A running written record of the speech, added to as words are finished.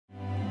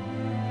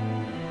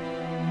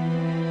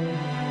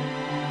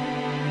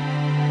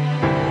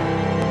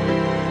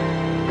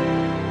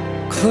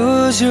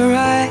Close your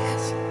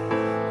eyes,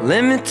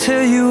 let me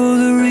tell you all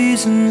the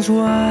reasons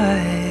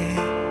why.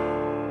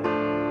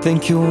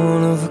 Think you're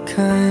one of a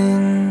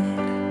kind.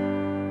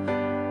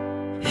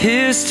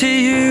 Here's to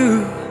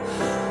you,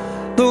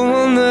 the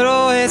one that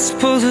always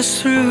pulls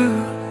us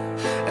through.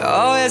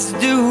 Always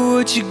do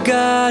what you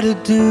gotta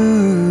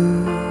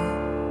do.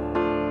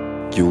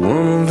 You're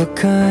one of a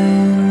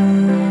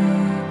kind.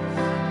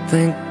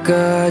 Thank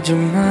God you're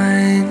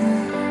mine.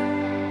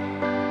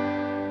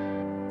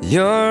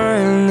 You're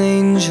an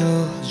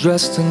angel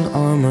dressed in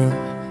armor.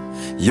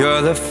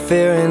 You're the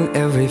fear in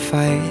every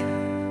fight.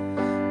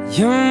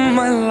 You're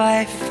my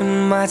life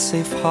and my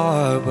safe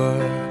harbor,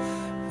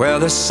 where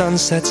the sun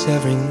sets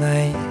every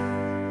night.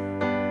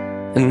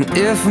 And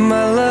if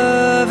my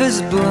love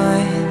is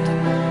blind,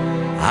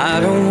 I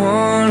don't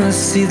wanna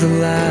see the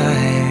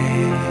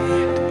light.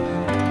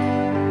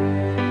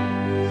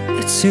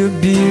 It's your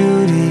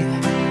beauty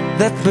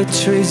that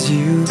betrays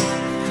you.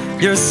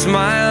 Your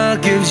smile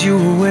gives you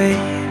away,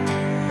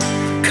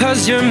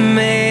 'cause you're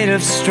made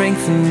of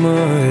strength and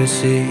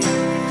mercy,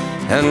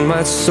 and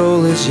my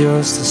soul is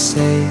yours to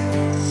save.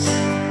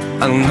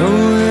 I know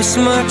this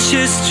much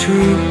is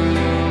true.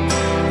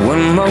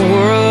 When my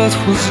world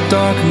was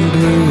dark and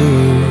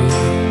blue,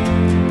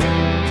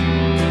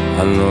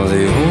 I know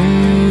the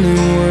only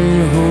one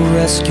who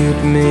rescued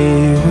me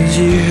was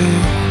you.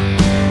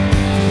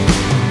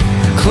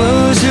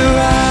 Close your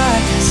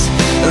eyes,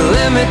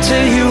 let me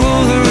tell you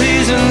all the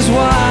reasons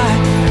why.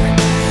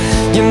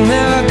 You're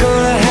never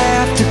gonna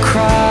have to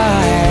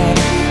cry,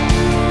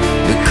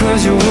 because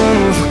you're one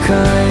of a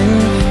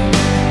kind.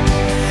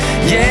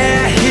 Yeah,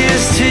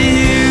 here's to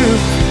you,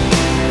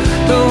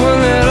 the one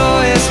that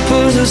always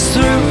pulls us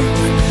through.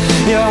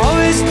 You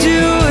always do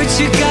what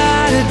you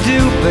gotta do,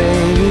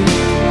 baby,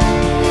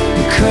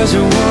 because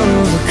you're one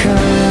of a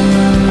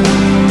kind.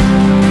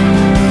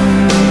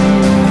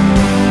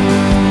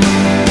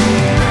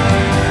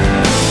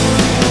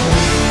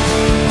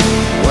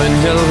 When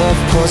your love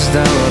pours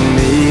down on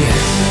me,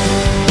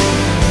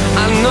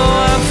 I know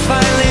I'm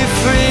finally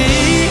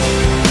free.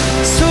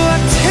 So I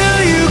tell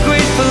you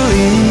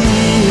gratefully,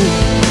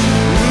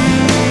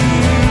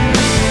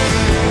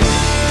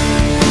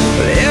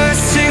 every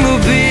single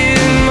beat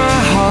in my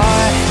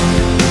heart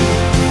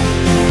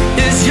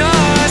is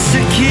yours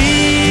to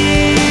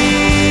keep.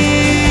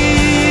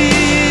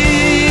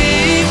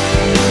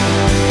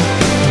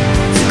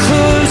 So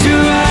close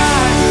your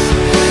eyes,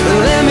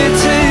 let me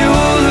tell you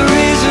all the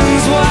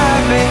reasons why,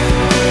 babe.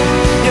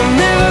 You're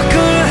never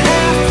gonna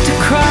have to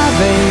cry,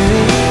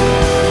 baby,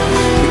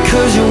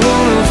 because you're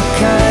one of a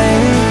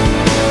kind.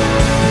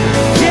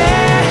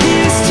 Yeah,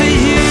 here's to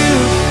you,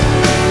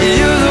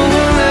 you're the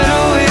one that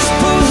always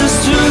pulls us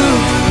through.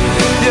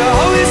 You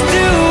always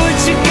do what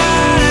you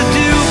gotta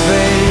do,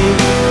 babe,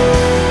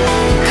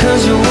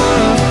 because you're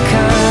one of a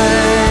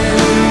kind.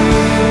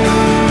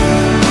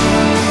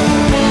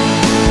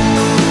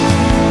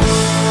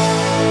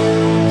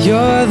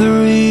 You're the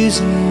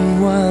reason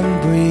why I'm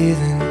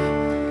breathing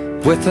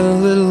with a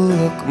little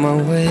look my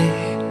way.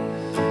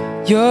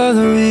 You're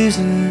the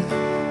reason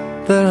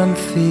that I'm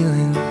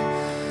feeling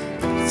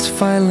it's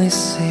finally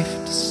safe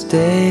to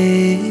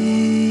stay.